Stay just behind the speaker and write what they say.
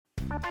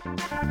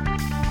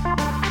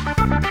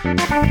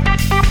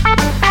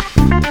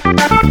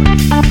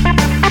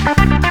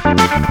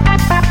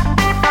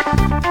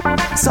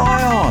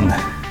Zion!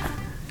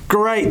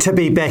 Great to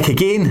be back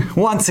again,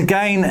 once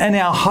again in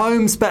our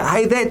homes, but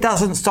hey, that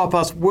doesn't stop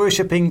us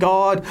worshipping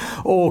God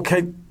or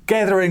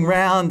gathering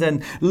round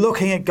and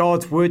looking at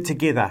God's Word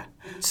together.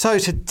 So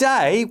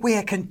today we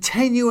are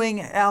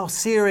continuing our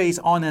series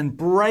on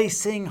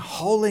embracing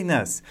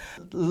holiness.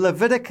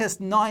 Leviticus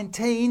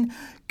 19,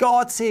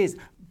 God says,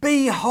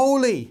 "Be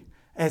holy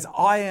as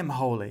I am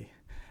holy."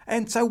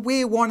 And so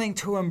we're wanting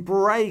to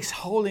embrace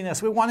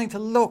holiness. We're wanting to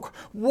look,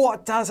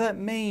 what does it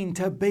mean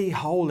to be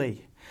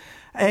holy?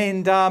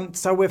 And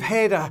so we've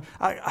had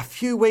a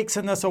few weeks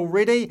in this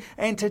already.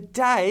 And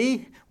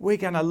today we're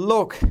going to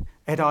look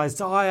at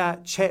Isaiah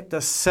chapter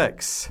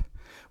 6,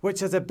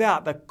 which is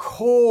about the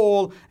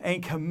call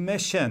and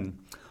commission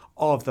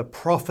of the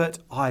prophet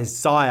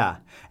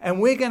Isaiah. And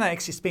we're going to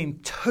actually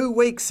spend 2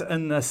 weeks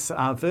in this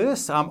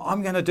verse.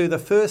 I'm going to do the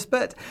first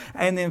bit,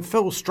 and then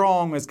Phil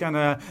Strong is going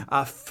to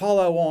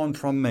follow on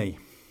from me.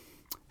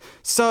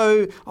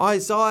 So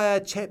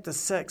Isaiah chapter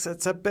 6,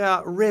 it's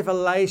about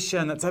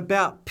revelation, it's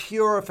about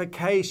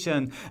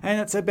purification, and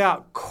it's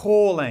about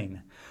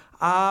calling.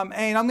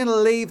 And I'm going to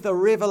leave the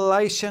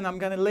revelation, I'm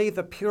going to leave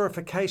the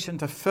purification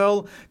to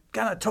Phil.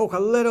 Going to talk a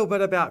little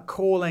bit about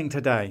calling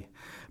today.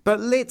 But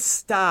let's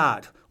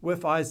start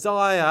with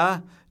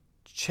Isaiah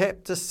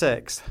chapter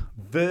 6,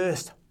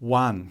 verse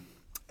 1.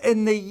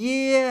 "In the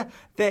year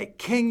that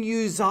King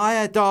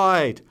Uzziah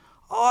died,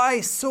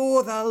 I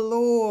saw the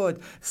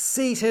Lord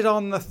seated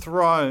on the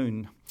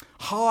throne,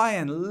 high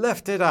and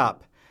lifted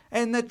up,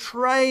 and the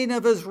train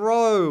of his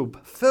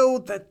robe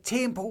filled the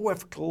temple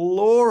with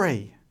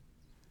glory."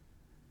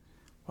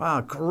 Wow,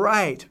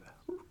 great,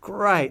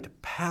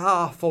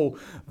 powerful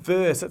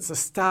verse. It's the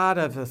start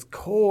of his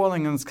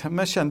calling and his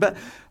commission. But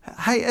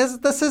hey,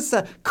 this is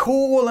the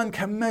call and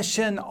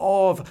commission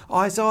of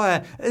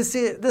Isaiah.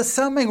 There's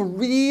something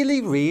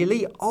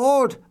really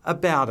odd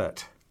about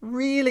it.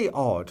 Really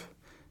odd.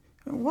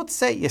 What's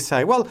that, you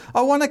say? Well,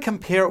 I want to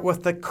compare it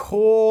with the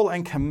call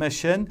and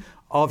commission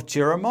of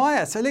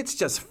Jeremiah. So let's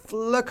just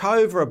flick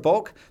over a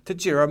book to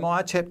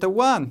Jeremiah chapter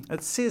 1.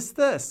 It says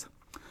this: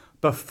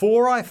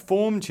 "Before I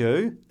formed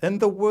you in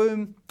the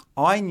womb,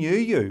 I knew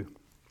you.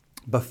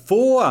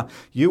 Before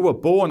you were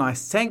born, I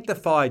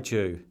sanctified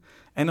you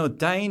and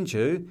ordained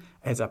you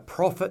as a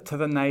prophet to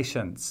the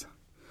nations."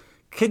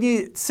 Can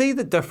you see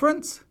the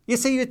difference? You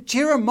see,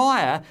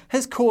 Jeremiah,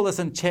 his call is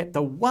in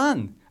chapter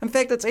 1. In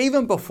fact, it's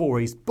even before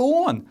he's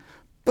born.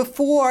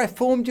 "Before I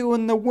formed you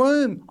in the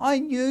womb, I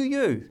knew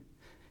you."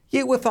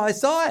 Yet with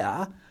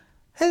Isaiah,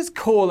 his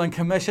call and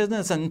commission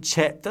is in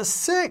chapter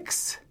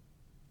 6.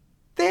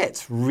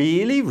 That's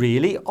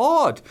really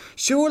odd.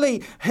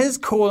 Surely his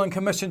call and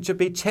commission should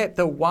be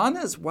chapter 1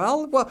 as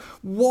well. Well,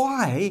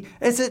 why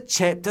is it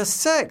chapter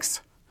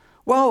 6?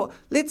 Well,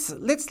 let's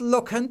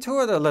look into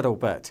it a little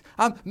bit.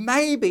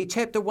 Maybe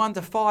chapter 1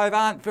 to 5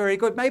 aren't very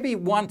good. Maybe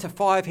 1 to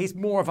 5 he's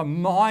more of a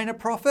minor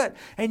prophet,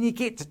 and you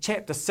get to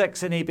chapter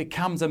 6 and he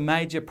becomes a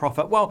major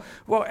prophet. Well,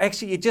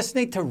 actually you just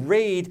need to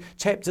read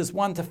chapters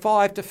 1 to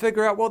 5 to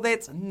figure out, well,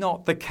 that's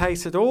not the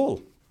case at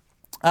all.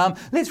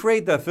 Let's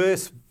read the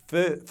first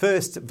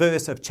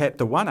verse of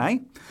chapter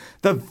 1,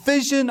 "The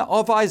vision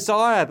of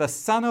Isaiah, the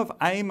son of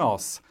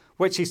Amos,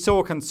 which he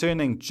saw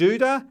concerning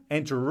Judah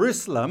and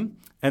Jerusalem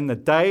in the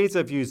days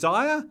of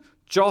Uzziah,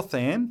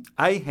 Jotham,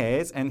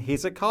 Ahaz, and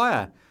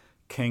Hezekiah,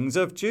 kings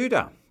of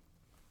Judah."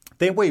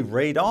 Then we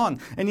read on,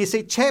 and you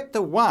see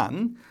chapter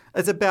 1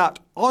 is about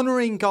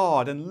honouring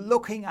God and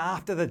looking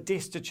after the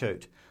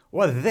destitute.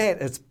 Well,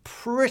 that is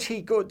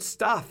pretty good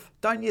stuff,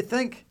 don't you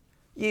think?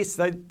 Yes,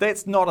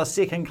 that's not a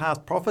second-class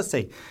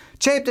prophecy.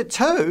 Chapter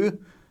 2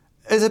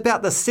 is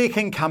about the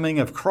second coming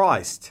of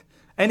Christ,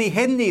 and he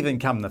hadn't even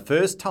come the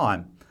first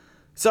time.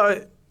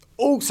 So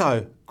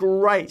also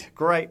great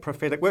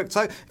prophetic work.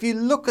 So if you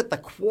look at the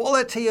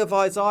quality of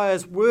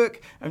Isaiah's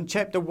work in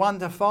chapter 1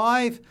 to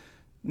 5,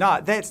 no,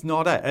 that's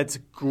not it. It's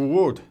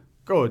good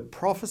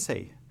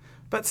prophecy.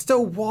 But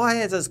still, why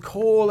is his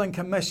call and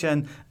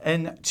commission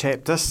in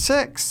chapter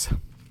 6?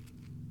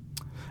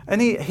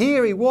 And he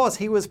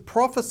was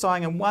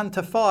prophesying in 1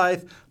 to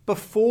 5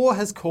 before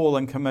his call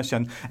and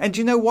commission. And do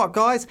you know what,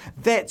 guys?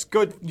 That's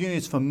good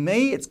news for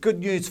me. It's good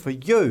news for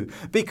you,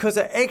 because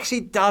it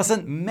actually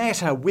doesn't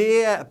matter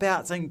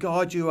whereabouts in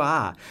God you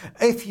are.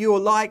 If you're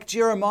like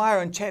Jeremiah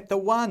in chapter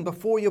 1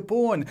 before you're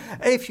born,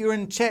 if you're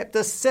in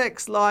chapter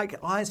 6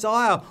 like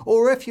Isaiah,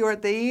 or if you're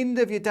at the end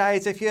of your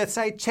days, if you're,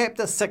 say,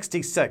 chapter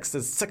 66,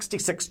 there's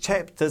 66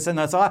 chapters in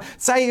Isaiah,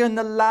 say you're in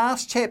the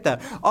last chapter,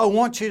 I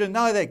want you to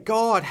know that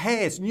God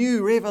has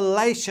new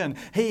revelation.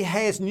 He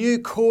has new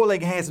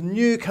calling, has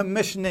new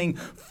commissioning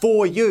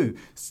for you.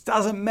 It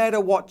doesn't matter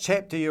what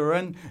chapter you're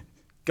in,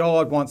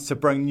 God wants to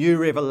bring new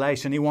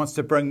revelation. He wants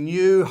to bring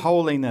new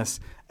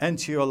holiness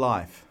into your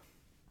life.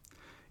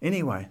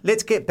 Anyway,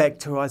 let's get back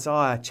to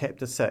Isaiah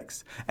chapter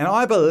 6. And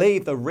I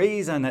believe the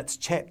reason it's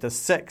chapter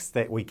 6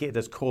 that we get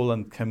this call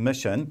and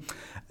commission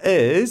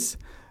is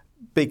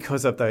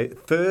because of the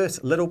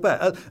first little bit.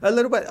 A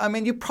little bit, I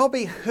mean, you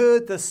probably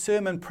heard this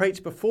sermon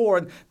preached before,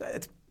 and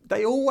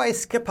they always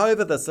skip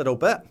over this little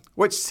bit,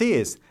 which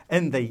says,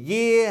 in the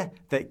year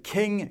that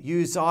King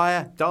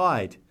Uzziah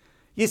died.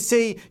 You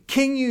see,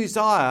 King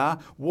Uzziah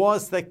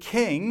was the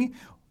king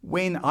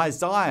when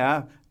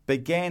Isaiah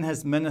began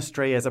his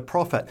ministry as a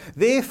prophet.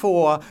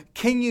 Therefore,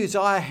 King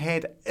Uzziah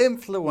had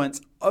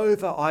influence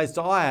over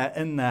Isaiah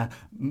in the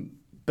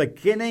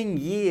beginning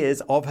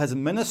years of his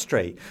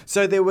ministry.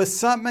 So there was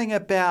something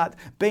about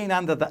being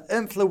under the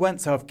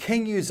influence of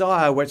King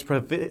Uzziah which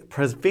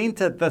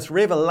prevented this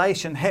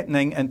revelation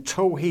happening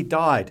until he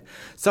died.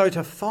 So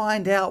to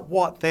find out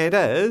what that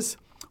is,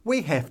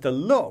 we have to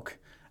look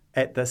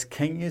at this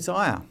King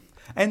Uzziah.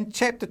 And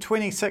chapter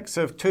 26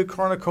 of 2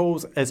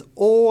 Chronicles is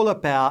all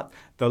about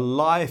the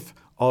life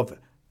of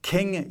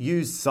King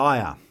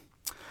Uzziah.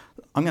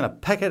 I'm going to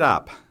pick it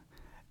up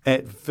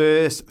at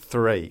verse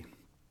 3.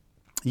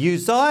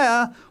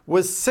 Uzziah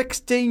was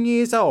 16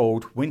 years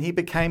old when he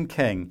became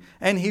king,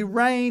 and he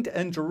reigned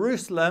in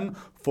Jerusalem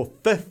for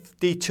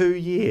 52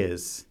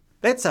 years.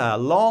 That's a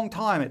long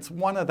time. It's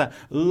one of the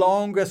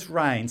longest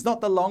reigns,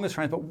 not the longest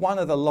reign, but one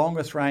of the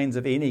longest reigns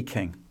of any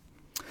king.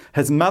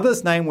 His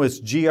mother's name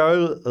was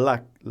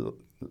Jeholam.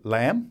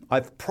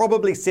 I've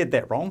probably said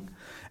that wrong.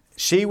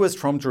 She was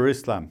from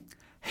Jerusalem.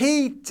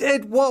 He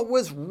did what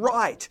was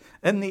right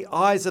in the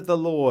eyes of the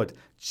Lord,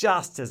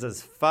 just as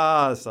his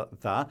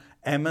father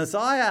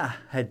Amaziah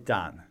had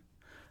done.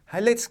 Hey,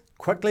 let's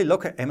quickly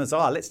look at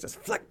Amaziah. Let's just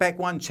flick back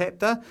one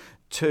chapter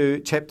to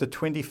chapter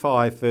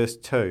 25, verse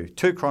 2.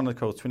 2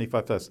 Chronicles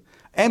 25, verse.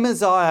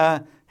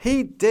 Amaziah,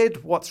 he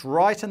did what's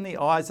right in the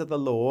eyes of the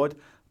Lord,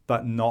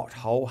 but not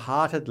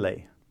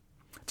wholeheartedly.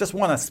 Just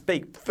want to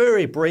speak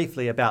very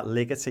briefly about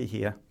legacy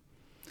here.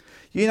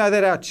 You know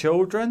that our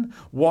children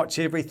watch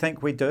everything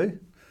we do?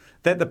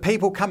 That the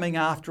people coming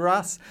after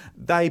us,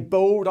 they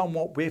build on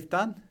what we've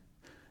done?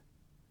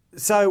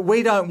 So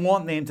we don't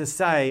want them to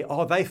say,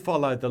 oh, they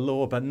followed the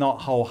law, but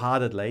not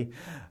wholeheartedly.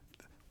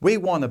 We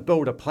want to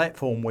build a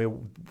platform where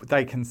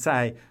they can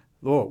say,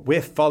 look,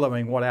 we're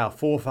following what our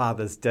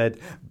forefathers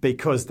did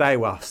because they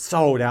were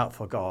sold out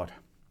for God.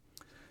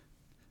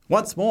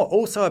 Once more,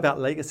 also about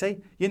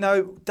legacy, you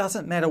know,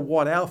 doesn't matter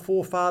what our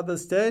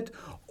forefathers did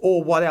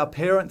or what our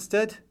parents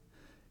did.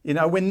 You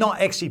know, we're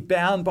not actually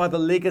bound by the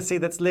legacy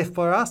that's left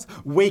for us.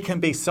 We can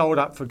be sold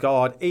up for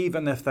God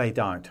even if they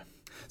don't.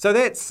 So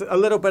that's a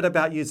little bit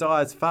about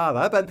Uzziah's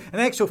father. But in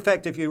actual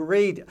fact, if you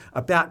read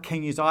about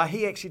King Uzziah,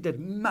 he actually did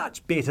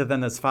much better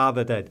than his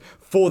father did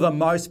for the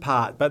most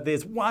part. But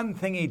there's one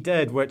thing he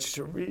did which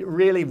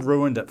really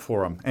ruined it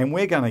for him. And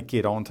we're going to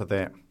get onto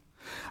that.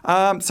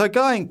 So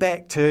going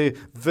back to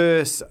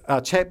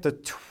chapter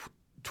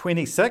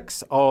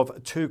 26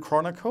 of 2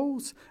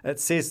 Chronicles, it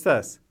says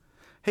this.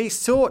 He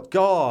sought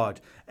God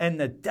in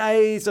the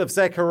days of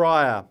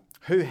Zechariah,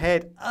 who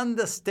had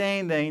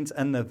understandings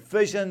in the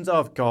visions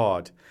of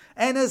God.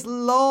 And as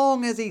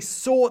long as he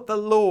sought the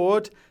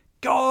Lord,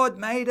 God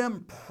made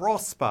him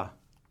prosper.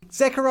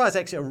 Zechariah is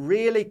actually a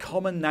really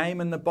common name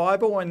in the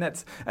Bible, and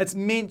it's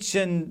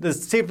mentioned,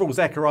 there's several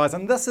Zechariahs,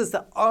 and this is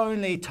the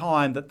only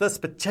time that this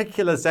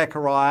particular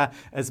Zechariah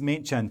is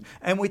mentioned.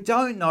 And we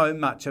don't know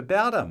much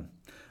about him.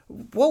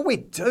 What we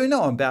do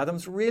know about him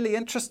is really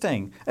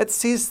interesting. It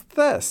says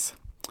this.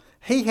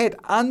 He had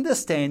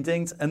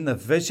understandings in the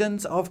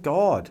visions of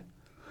God.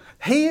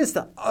 He is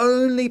the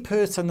only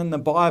person in the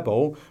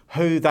Bible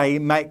who they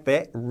make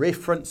that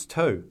reference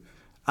to.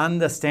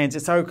 Understands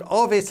it. So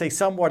obviously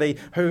somebody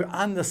who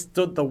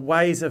understood the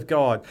ways of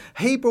God.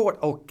 He brought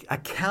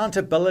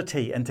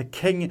accountability into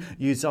King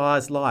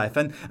Uzziah's life.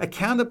 And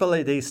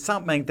accountability is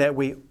something that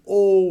we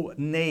all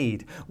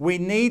need. We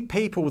need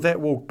people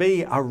that will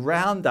be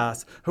around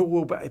us who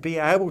will be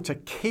able to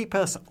keep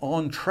us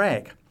on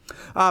track.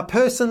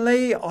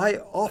 Personally, I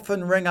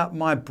often ring up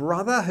my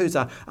brother who's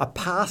a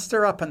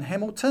pastor up in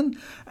Hamilton,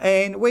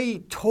 and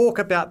we talk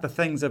about the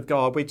things of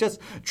God. We just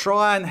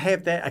try and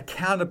have that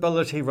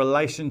accountability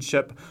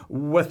relationship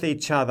with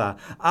each other.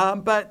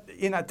 But,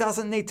 it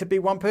doesn't need to be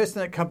one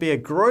person. It could be a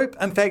group.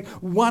 In fact,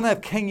 one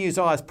of King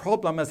Uzziah's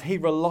problem is he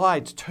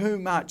relied too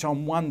much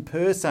on one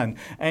person.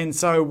 And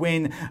so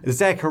when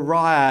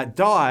Zechariah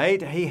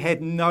died, he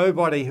had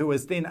nobody who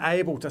was then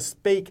able to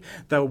speak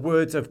the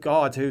words of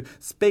God, to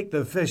speak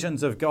the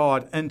visions of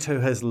God into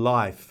his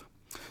life.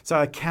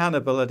 So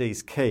accountability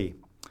is key.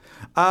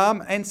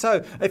 And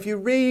so if you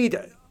read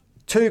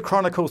 2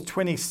 Chronicles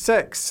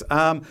 26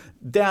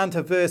 down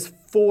to verse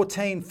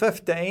 14,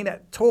 15,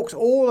 it talks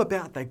all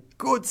about the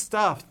good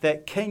stuff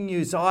that King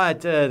Uzziah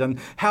did and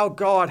how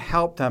God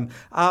helped him.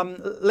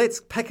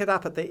 Let's pick it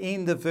up at the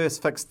end of verse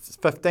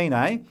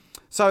 15.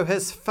 So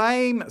his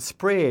fame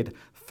spread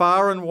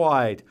far and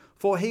wide,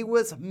 for he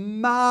was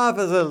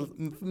marvelously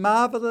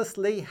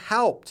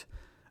helped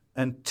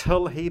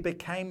until he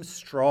became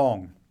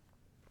strong.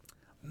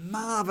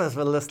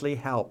 Marvelously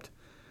helped.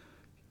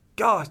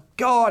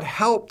 God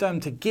helped him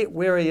to get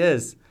where he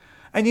is.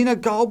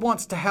 And God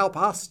wants to help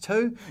us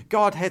too.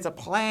 God has a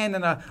plan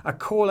and a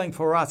calling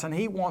for us, and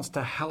He wants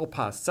to help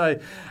us. So,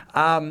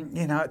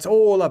 it's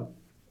all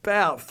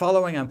about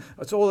following Him.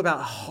 It's all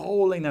about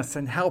holiness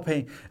and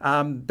helping,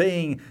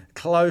 being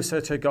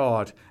closer to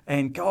God.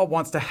 And God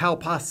wants to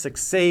help us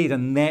succeed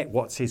in that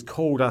what He's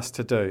called us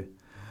to do.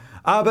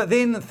 But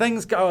then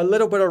things go a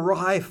little bit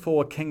awry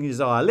for King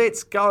Uzziah.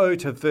 Let's go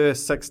to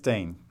verse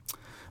 16.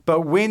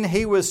 But when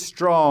he was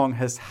strong,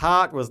 his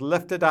heart was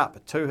lifted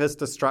up to his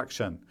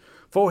destruction.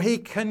 For he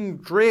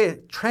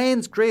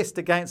transgressed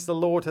against the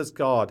Lord his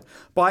God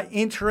by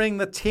entering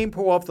the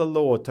temple of the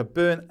Lord to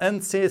burn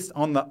incense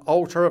on the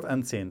altar of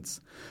incense.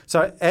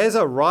 So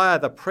Azariah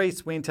the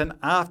priest went in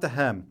after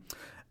him,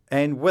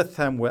 and with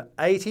him were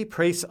 80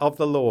 priests of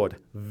the Lord,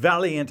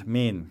 valiant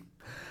men.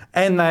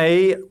 And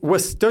they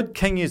withstood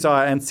King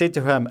Uzziah and said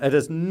to him, It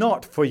is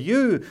not for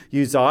you,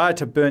 Uzziah,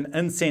 to burn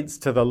incense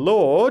to the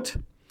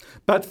Lord,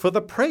 but for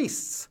the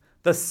priests,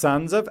 the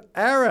sons of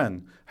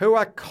Aaron, who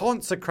are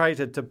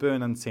consecrated to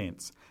burn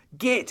incense.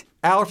 Get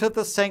out of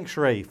the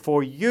sanctuary,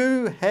 for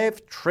you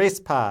have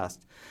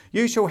trespassed.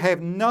 You shall have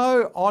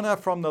no honour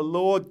from the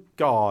Lord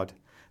God.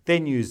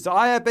 Then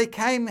Uzziah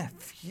became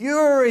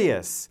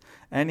furious,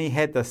 and he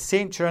had the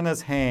censer in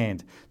his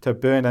hand to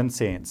burn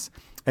incense.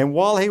 And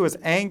while he was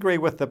angry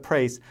with the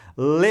priests,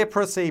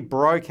 leprosy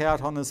broke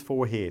out on his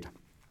forehead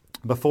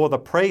before the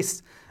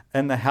priests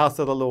in the house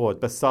of the Lord,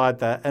 beside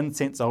the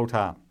incense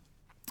altar.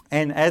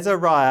 And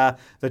Azariah,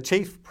 the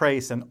chief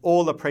priest, and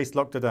all the priests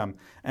looked at him,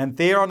 and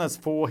there on his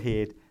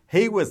forehead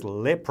he was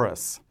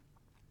leprous.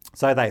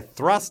 So they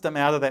thrust him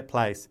out of that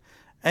place.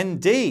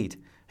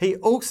 Indeed, he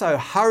also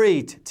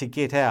hurried to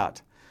get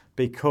out,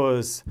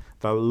 because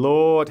the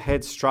Lord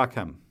had struck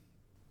him.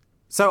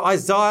 So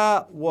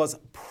Isaiah was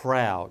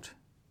proud.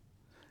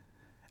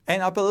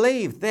 And I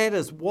believe that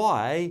is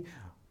why,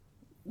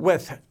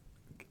 with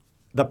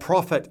the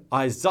prophet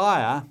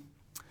Isaiah,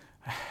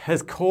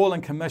 his call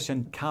and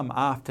commission come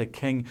after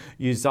King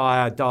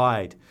Uzziah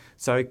died.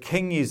 So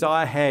King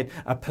Uzziah had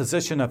a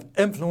position of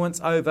influence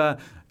over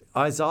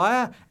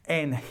Isaiah,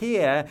 and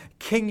here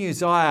King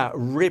Uzziah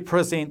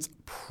represents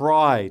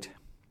pride.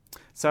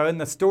 So in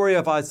the story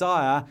of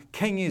Isaiah,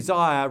 King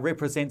Uzziah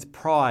represents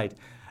pride.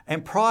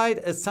 And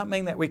pride is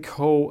something that we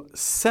call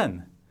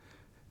sin.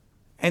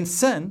 And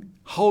sin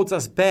holds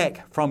us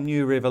back from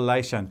new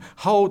revelation,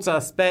 holds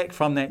us back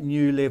from that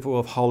new level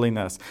of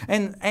holiness.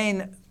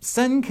 And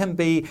sin can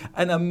be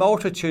in a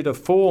multitude of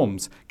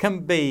forms,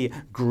 can be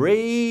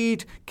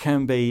greed,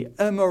 can be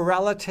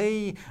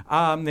immorality.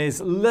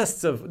 There's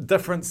lists of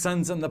different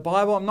sins in the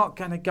Bible. I'm not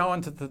going to go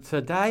into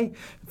today.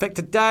 In fact,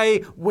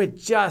 today we're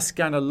just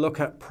going to look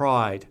at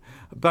pride.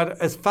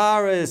 But as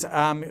far as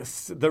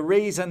the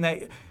reason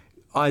that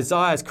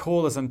Isaiah's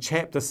call is in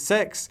chapter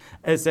 6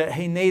 is that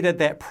he needed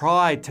that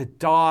pride to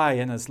die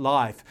in his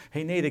life.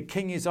 He needed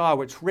King Uzziah,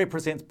 which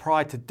represents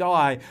pride, to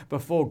die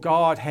before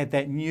God had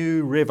that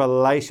new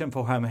revelation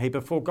for him,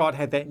 before God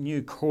had that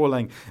new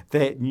calling,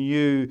 that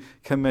new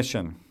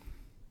commission.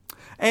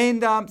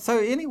 And so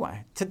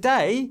anyway,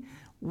 today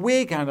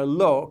we're going to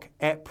look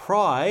at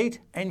pride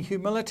and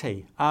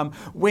humility.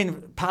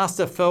 When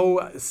Pastor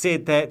Phil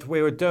said that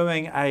we were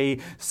doing a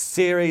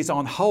series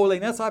on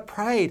holiness, I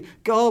prayed,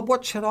 God,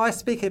 what should I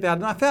speak about?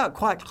 And I felt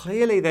quite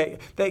clearly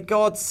that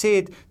God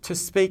said to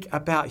speak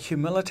about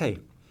humility.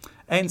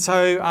 And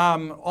so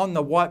on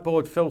the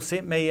whiteboard Phil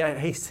sent me,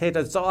 he said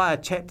Isaiah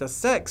chapter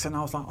 6. And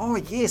I was like, oh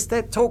yes,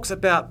 that talks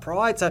about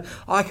pride. So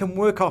I can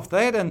work off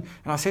that. And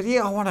I said,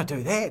 yeah, I want to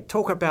do that.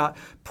 Talk about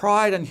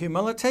pride and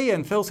humility.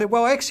 And Phil said,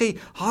 well, actually,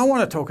 I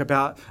want to talk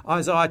about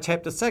Isaiah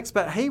chapter 6.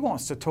 But he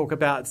wants to talk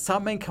about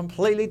something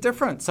completely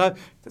different. So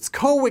it's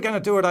cool. We're going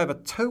to do it over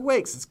 2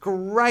 weeks. It's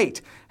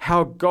great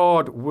how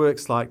God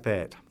works like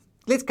that.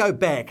 Let's go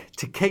back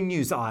to King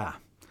Uzziah,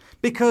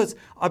 because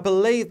I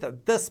believe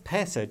that this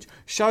passage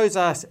shows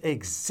us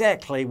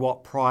exactly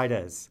what pride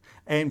is.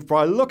 And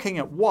by looking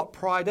at what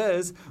pride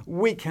is,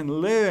 we can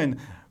learn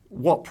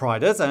what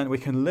pride isn't. We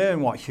can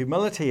learn what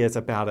humility is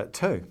about it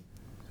too.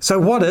 So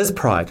what is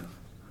pride?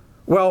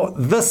 Well,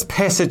 this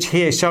passage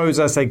here shows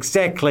us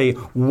exactly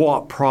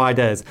what pride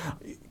is.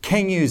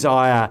 King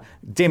Uzziah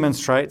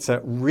demonstrates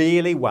it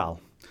really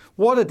well.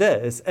 What it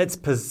is, it's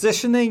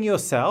positioning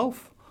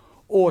yourself,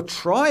 or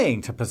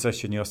trying to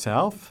position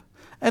yourself,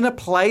 in a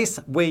place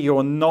where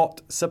you're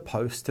not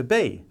supposed to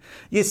be.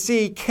 You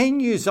see,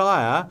 King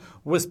Uzziah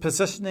was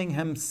positioning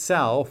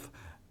himself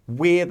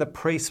where the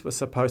priests were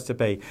supposed to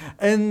be,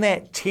 in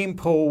that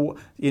temple,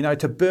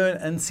 to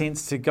burn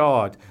incense to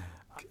God.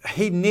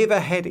 He never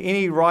had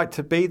any right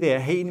to be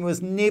there. He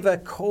was never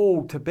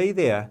called to be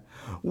there.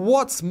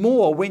 What's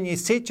more, when you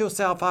set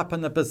yourself up in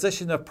the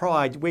position of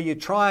pride, where you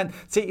try and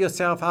set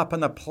yourself up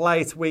in a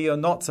place where you're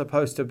not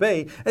supposed to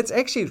be, it's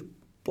actually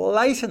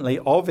blatantly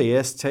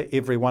obvious to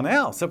everyone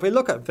else. If we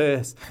look at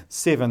verse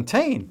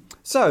 17.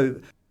 So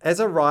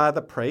Azariah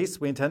the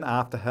priest went in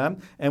after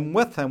him, and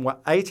with him were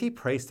 80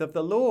 priests of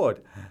the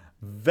Lord,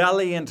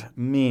 valiant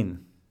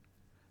men.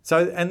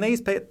 So, and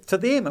these people, to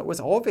them, it was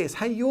obvious,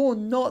 hey, you're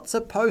not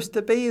supposed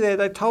to be there.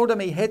 They told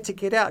him he had to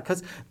get out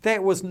because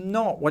that was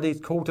not what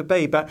he's called to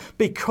be. But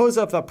because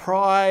of the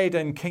pride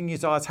in King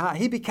Uzziah's heart,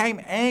 he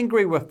became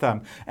angry with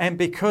them. And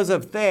because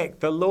of that,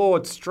 the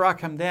Lord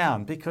struck him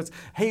down because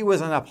he was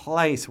in a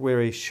place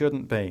where he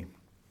shouldn't be.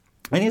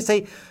 And you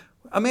see,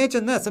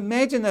 imagine this.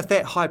 Imagine if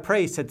that high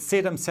priest had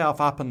set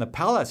himself up in the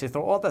palace. He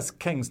thought, oh, this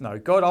king's no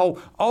good.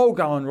 I'll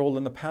go and rule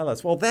in the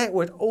palace. Well, that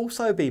would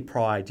also be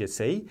pride, you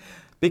see.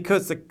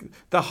 Because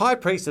the high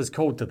priest is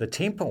called to the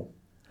temple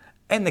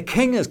and the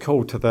king is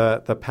called to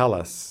the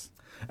palace.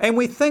 And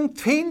we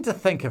tend to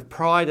think of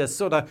pride as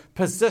sort of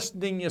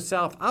positioning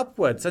yourself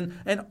upwards,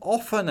 and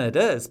often it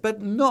is,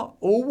 but not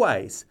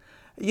always.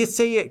 You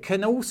see, it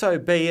can also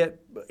be at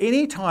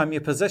any time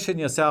you position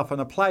yourself in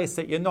a place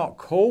that you're not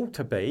called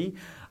to be,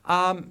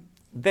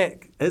 that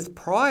is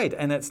pride,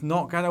 and it's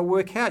not going to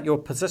work out. You're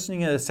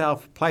positioning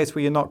yourself in a place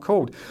where you're not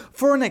called.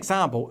 For an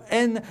example,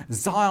 in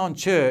Zion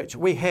Church,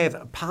 we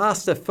have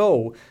Pastor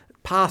Phil,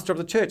 pastor of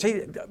the church.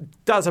 He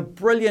does a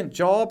brilliant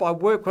job. I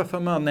work with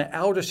him on the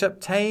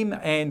eldership team,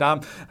 and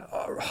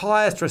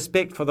highest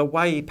respect for the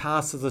way he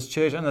pastors his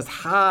church and his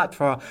heart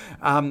for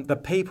the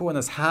people and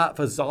his heart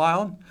for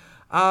Zion.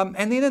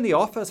 And then in the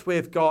office,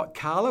 we've got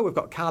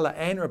Carla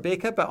and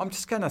Rebecca, but I'm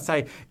just going to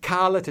say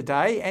Carla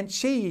today, and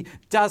she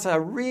does a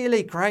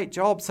really great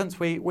job since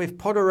we've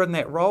put her in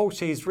that role.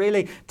 She's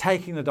really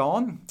taking it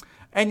on.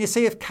 And you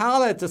see, if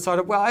Carla had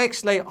decided, well,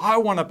 actually, I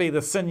want to be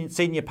the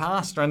senior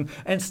pastor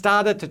and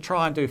started to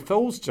try and do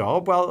Phil's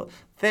job, well,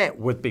 that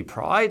would be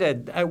pride.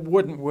 It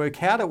wouldn't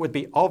work out. It would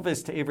be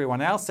obvious to everyone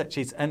else that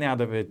she's in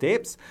out of her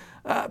depths.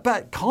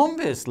 But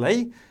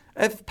conversely,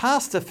 if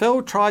Pastor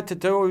Phil tried to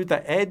do the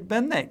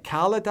admin that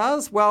Carla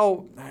does,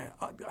 well,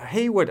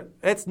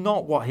 it's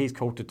not what he's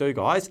called to do,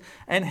 guys.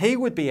 And he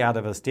would be out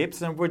of his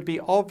depths, and it would be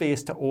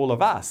obvious to all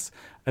of us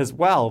as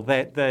well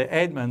that the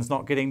admin's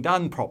not getting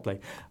done properly.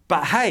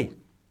 But hey,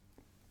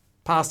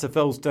 Pastor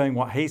Phil's doing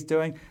what he's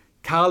doing,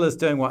 Carla's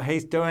doing what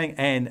he's doing,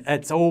 and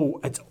it's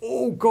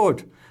all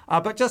good.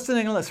 But just an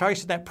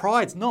illustration that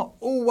pride's not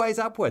always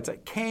upwards.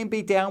 It can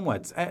be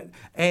downwards,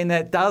 and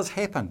it does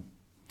happen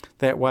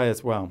that way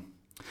as well.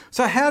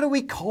 So how do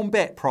we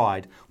combat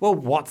pride? Well,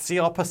 what's the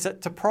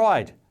opposite to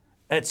pride?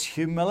 It's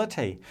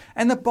humility.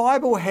 And the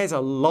Bible has a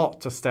lot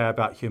to say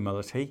about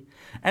humility.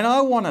 And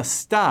I want to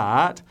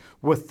start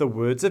with the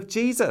words of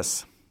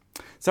Jesus.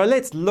 So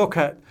let's look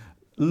at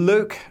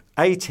Luke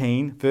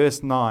 18,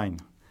 verse 9.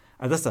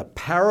 This is a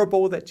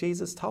parable that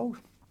Jesus told.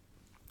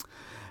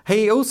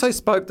 He also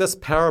spoke this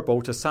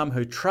parable to some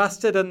who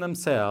trusted in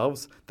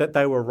themselves that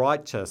they were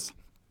righteous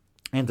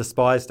and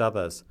despised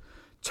others.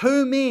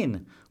 2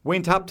 men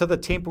went up to the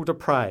temple to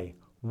pray,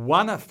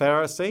 one a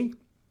Pharisee,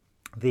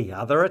 the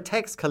other a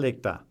tax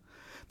collector.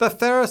 The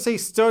Pharisee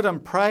stood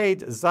and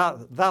prayed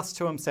thus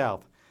to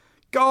himself,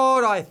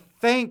 God, I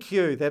thank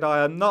you that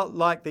I am not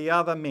like the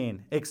other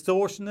men,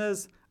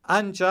 extortioners,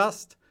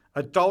 unjust,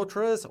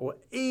 adulterers, or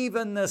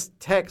even this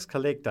tax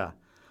collector.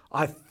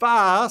 I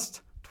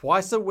fast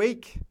twice a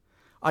week.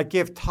 I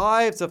give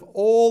tithes of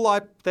all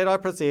that I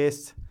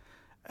possess.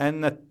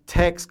 And the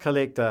tax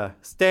collector,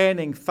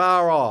 standing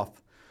far off,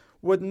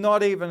 would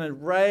not even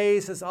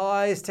raise his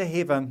eyes to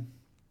heaven,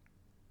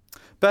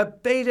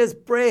 but beat his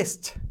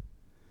breast,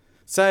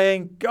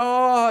 saying,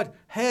 God,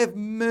 have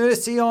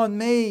mercy on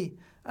me,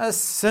 a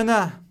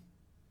sinner.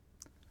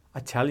 I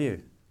tell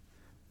you,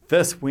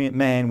 this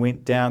man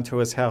went down to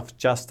his house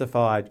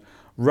justified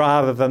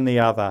rather than the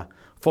other.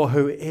 For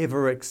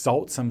whoever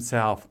exalts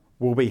himself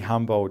will be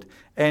humbled,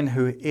 and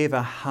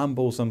whoever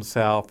humbles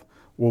himself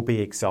will be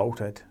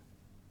exalted.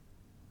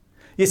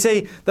 You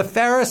see, the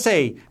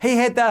Pharisee, he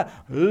had the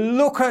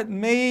look at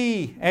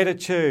me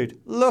attitude.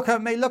 Look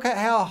at me. Look at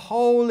how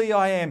holy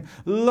I am.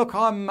 Look,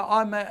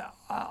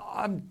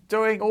 I'm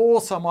doing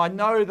awesome. I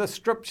know the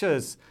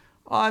scriptures.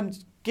 I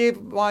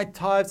give my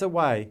tithes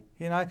away.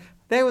 You know,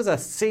 there was a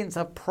sense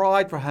of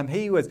pride for him.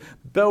 He was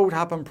built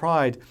up in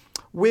pride.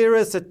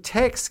 Whereas the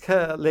tax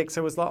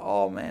collector was like,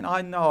 oh man,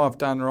 I know I've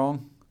done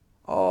wrong.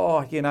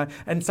 Oh, you know.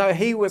 And so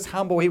he was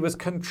humble. He was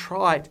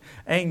contrite,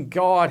 and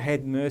God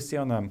had mercy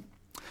on him.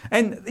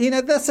 And, you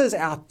know, this is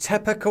our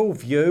typical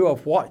view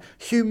of what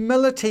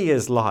humility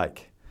is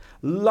like,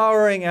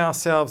 lowering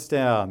ourselves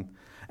down.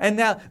 And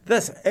now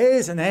this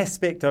is an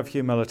aspect of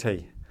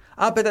humility,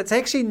 but it's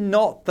actually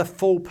not the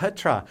full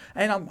picture.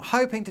 And I'm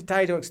hoping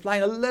today to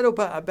explain a little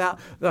bit about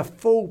the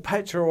full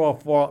picture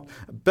of what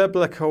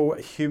biblical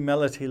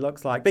humility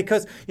looks like.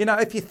 Because, you know,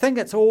 if you think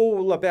it's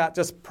all about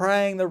just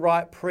praying the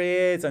right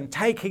prayers and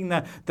taking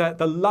the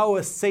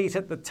lowest seat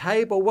at the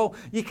table, well,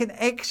 you can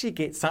actually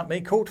get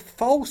something called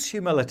false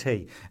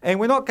humility. And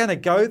we're not going to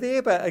go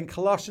there, but in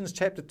Colossians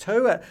chapter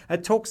 2,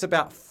 it talks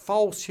about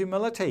false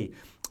humility.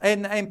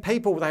 And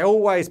people, they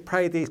always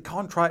pray these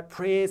contrite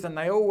prayers and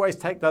they always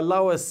take the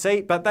lowest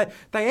seat, but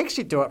they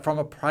actually do it from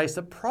a place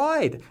of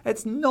pride.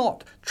 It's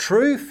not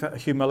true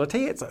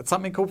humility. It's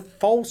something called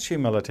false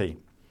humility.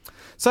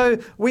 So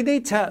we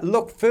need to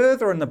look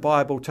further in the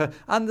Bible to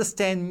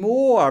understand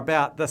more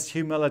about this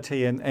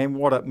humility and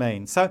what it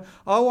means. So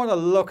I want to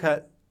look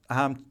at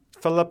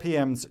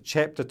Philippians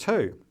chapter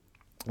 2,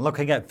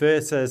 looking at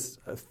verses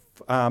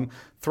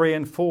 3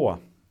 and 4,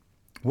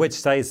 which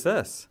says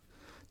this: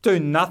 "Do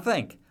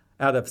nothing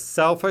out of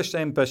selfish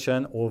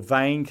ambition or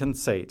vain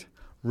conceit.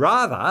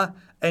 Rather,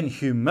 in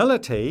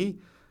humility,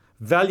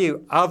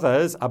 value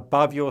others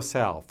above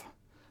yourself,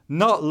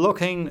 not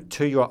looking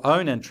to your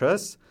own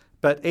interests,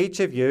 but each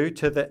of you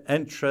to the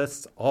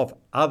interests of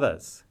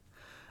others."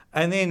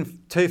 And then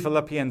 2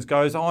 Philippians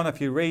goes on,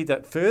 if you read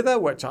it further,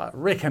 which I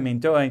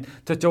recommend doing,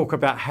 to talk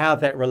about how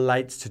that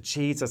relates to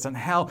Jesus and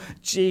how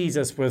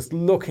Jesus was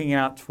looking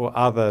out for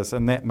others,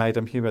 and that made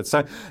him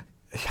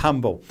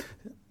humble.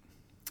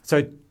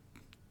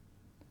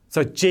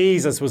 So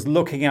Jesus was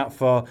looking out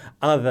for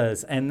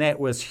others, and that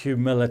was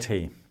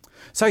humility.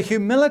 So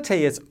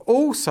humility is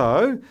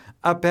also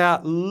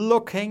about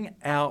looking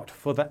out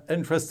for the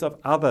interests of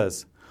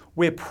others,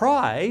 where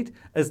pride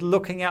is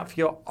looking out for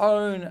your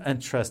own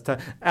interest, to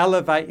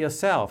elevate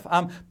yourself.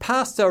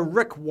 Pastor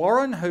Rick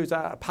Warren, who's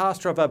a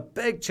pastor of a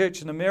big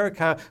church in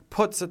America,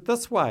 puts it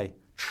this way: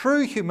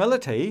 true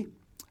humility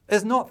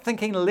is not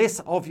thinking less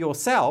of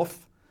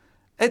yourself,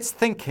 it's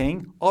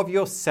thinking of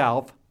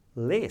yourself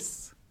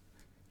less.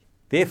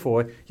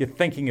 Therefore, you're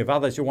thinking of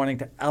others, you're wanting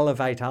to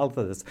elevate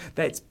others.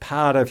 That's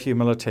part of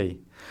humility.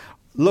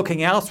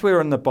 Looking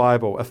elsewhere in the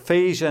Bible,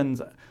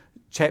 Ephesians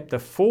chapter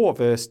 4,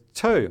 verse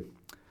 2.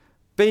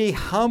 "Be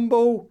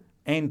humble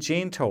and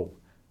gentle.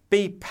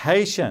 Be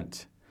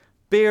patient,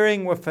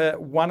 bearing with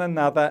one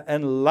another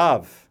in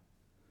love."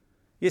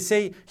 You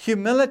see,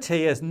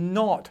 humility is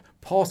not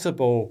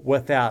possible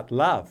without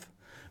love,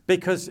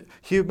 because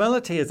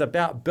humility is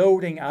about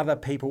building other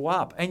people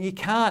up. And you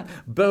can't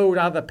build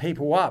other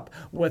people up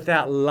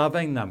without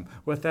loving them,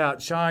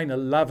 without showing the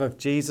love of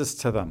Jesus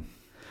to them.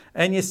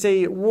 And you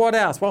see, what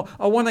else? Well,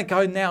 I want to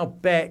go now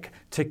back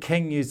to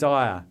King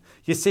Uzziah.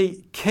 You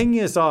see, King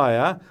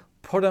Uzziah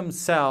put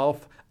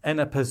himself in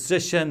a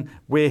position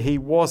where he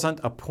wasn't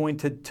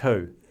appointed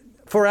to.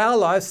 For our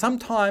lives,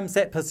 sometimes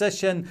that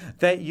position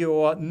that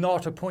you're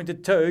not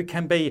appointed to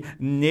can be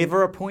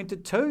never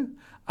appointed to.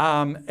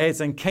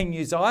 As in King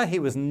Uzziah, he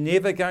was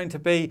never going to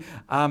be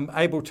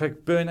able to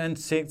burn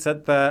incense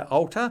at the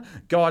altar.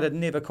 God had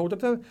never called him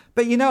to.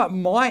 But you know, it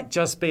might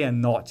just be a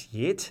not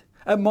yet.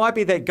 It might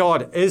be that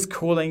God is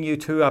calling you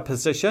to a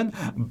position,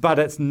 but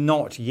it's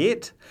not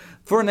yet.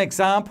 For an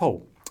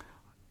example,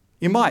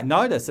 you might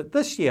notice that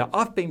this year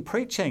I've been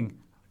preaching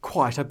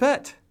quite a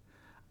bit.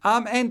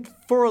 And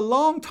for a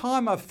long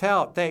time I've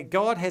felt that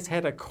God has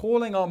had a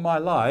calling on my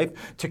life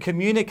to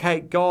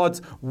communicate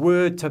God's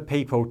word to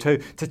people, to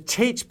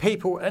teach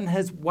people in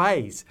his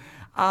ways.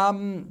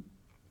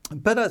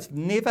 But it's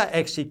never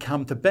actually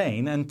come to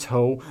being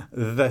until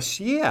this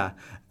year.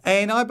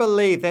 And I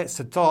believe that's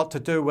a lot to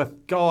do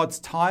with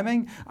God's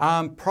timing.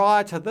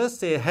 Prior to this,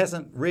 there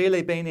hasn't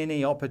really been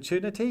any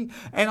opportunity.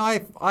 And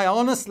I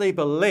honestly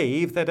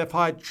believe that if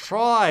I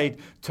tried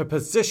to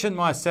position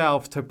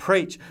myself to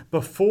preach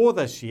before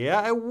this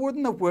year, it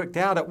wouldn't have worked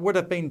out. It would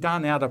have been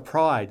done out of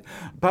pride.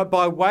 But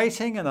by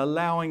waiting and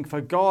allowing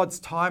for God's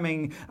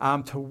timing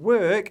to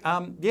work,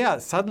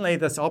 suddenly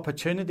this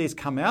opportunity's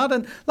come out.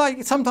 And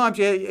like sometimes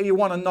you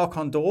want to knock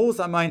on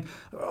doors. I mean,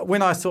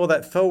 when I saw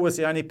that Phil was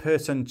the only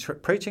person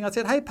preaching, I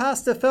said, "Hey,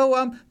 Pastor Phil,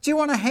 do you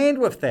want a hand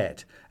with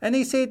that?" And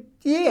he said,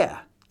 yeah.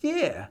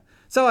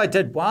 So I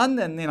did one,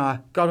 and then I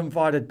got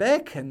invited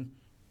back, and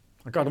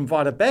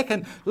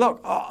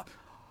look,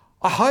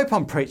 I hope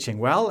I'm preaching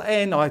well,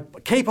 and I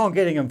keep on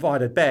getting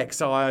invited back,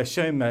 so I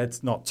assume that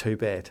it's not too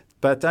bad.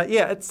 But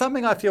it's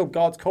something I feel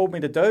God's called me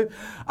to do.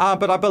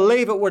 But I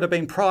believe it would have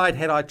been pride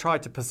had I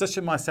tried to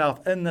position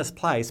myself in this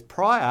place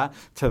prior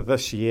to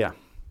this year.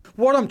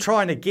 What I'm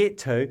trying to get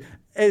to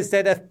is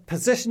that if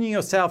positioning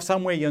yourself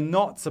somewhere you're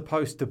not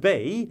supposed to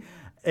be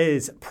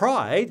is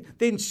pride,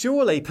 then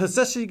surely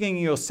positioning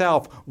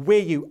yourself where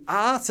you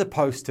are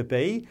supposed to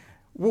be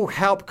will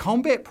help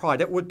combat pride.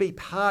 It would be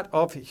part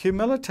of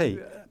humility.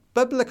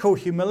 Biblical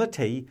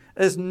humility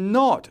is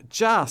not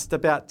just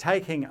about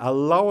taking a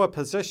lower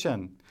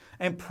position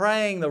and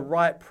praying the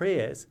right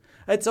prayers.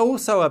 It's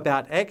also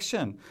about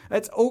action.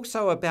 It's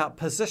also about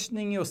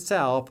positioning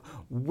yourself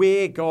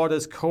where God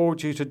has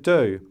called you to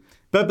do.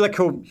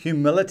 Biblical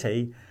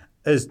humility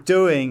is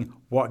doing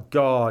what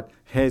God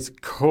has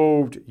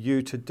called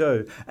you to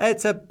do.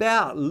 It's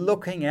about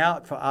looking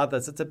out for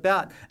others. It's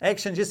about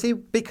actions. You see,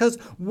 because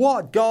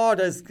what God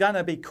is going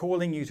to be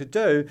calling you to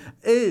do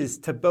is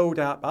to build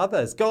up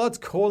others. God's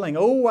calling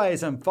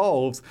always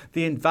involves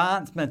the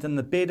advancement and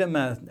the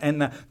betterment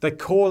and the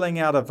calling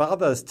out of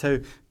others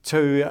to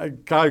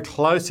go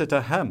closer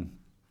to Him.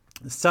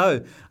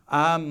 So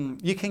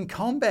you can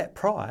combat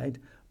pride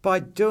by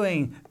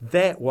doing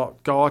that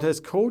what God has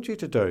called you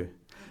to do.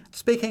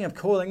 Speaking of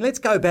calling, let's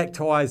go back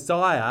to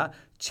Isaiah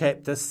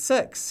chapter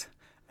 6.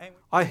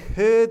 I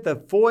heard the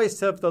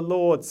voice of the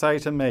Lord say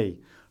to me,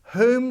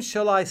 "Whom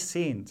shall I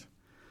send?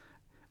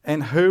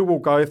 And who will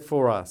go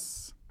for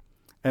us?"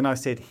 And I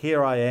said,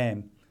 "Here I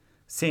am.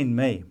 send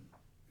me.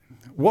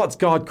 What's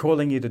God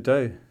calling you to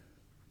do?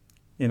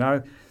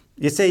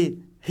 You see,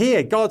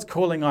 here God's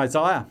calling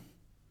Isaiah.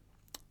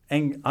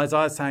 And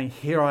Isaiah's saying,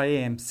 here I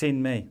am,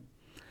 send me.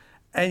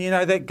 And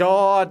that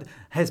God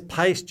has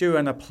placed you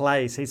in a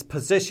place. He's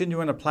positioned you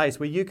in a place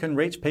where you can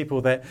reach people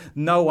that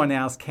no one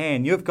else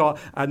can. You've got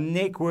a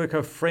network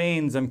of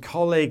friends and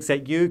colleagues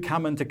that you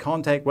come into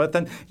contact with,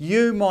 and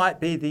you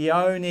might be the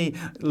only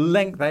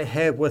link they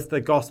have with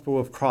the gospel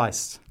of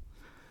Christ.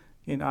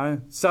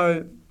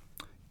 So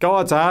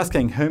God's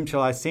asking, whom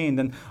shall I send?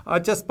 And I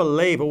just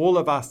believe all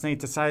of us need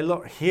to say,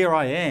 look, here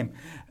I am,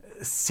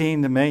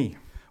 send me. I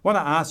want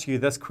to ask you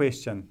this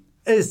question.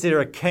 Is there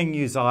a King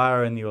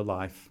Uzziah in your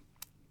life?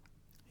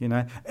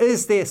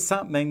 Is there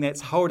something that's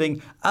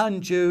holding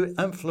undue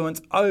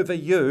influence over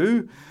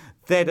you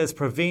that is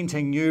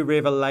preventing new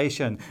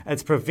revelation?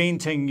 It's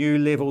preventing new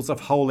levels of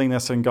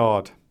holiness in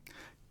God.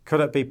 Could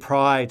it be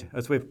pride,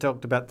 as we've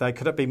talked about today?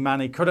 Could it be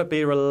money? Could it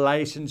be a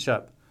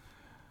relationship?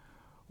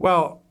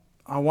 Well,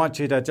 I want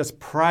you to just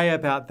pray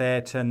about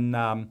that and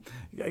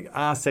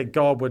ask that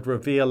God would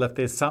reveal if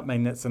there's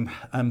something that's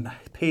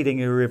impeding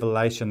your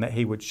revelation, that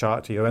he would show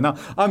it to you. And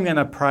I'm going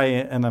to pray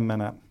in a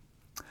minute.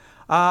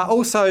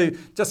 Also,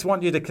 just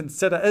want you to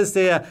consider, is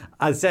there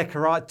a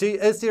Zechariah?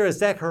 Is there a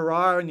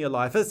Zechariah in your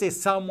life? Is there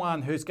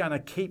someone who's going to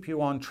keep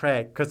you on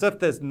track? Because if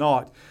there's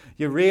not,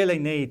 you really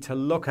need to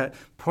look at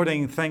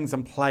putting things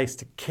in place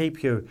to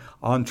keep you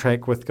on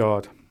track with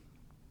God.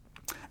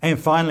 And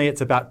finally,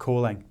 it's about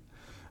calling.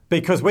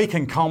 Because we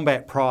can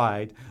combat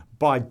pride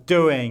by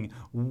doing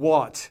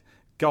what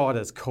God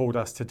has called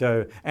us to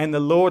do. And the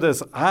Lord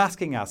is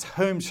asking us,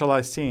 whom shall I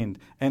send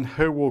and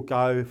who will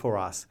go for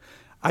us?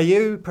 Are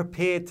you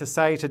prepared to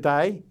say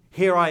today,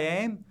 here I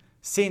am,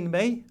 send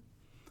me?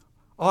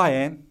 I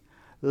am.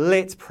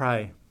 Let's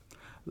pray.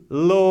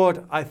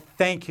 Lord, I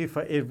thank you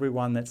for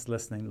everyone that's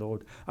listening,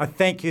 Lord. I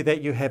thank you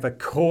that you have a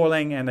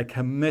calling and a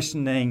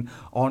commissioning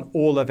on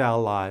all of our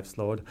lives,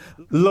 Lord.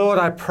 Lord,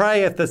 I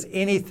pray if there's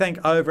anything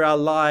over our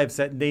lives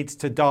that needs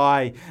to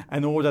die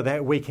in order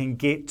that we can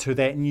get to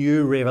that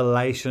new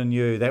revelation in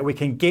you, that we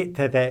can get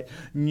to that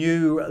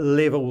new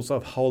levels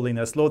of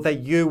holiness, Lord,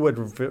 that you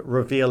would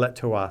reveal it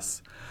to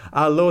us.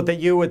 Lord, that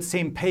you would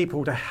send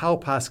people to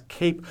help us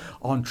keep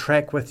on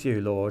track with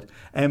you, Lord.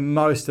 And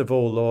most of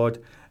all,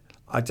 Lord,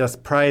 I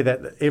just pray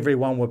that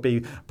everyone would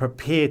be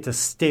prepared to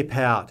step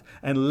out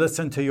and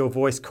listen to your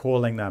voice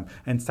calling them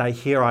and say,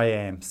 here I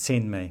am,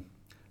 send me.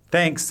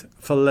 Thanks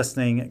for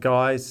listening,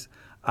 guys.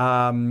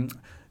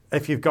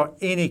 If you've got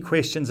any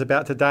questions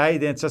about today,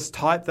 then just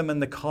type them in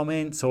the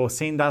comments or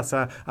send us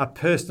a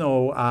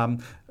personal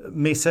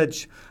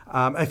message.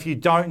 If you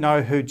don't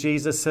know who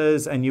Jesus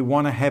is and you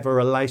want to have a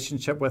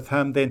relationship with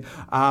him, then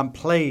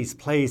please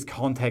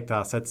contact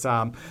us. It's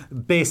the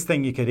best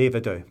thing you could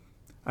ever do.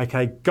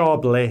 Okay,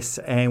 God bless,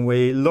 and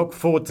we look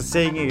forward to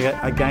seeing you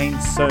again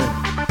soon.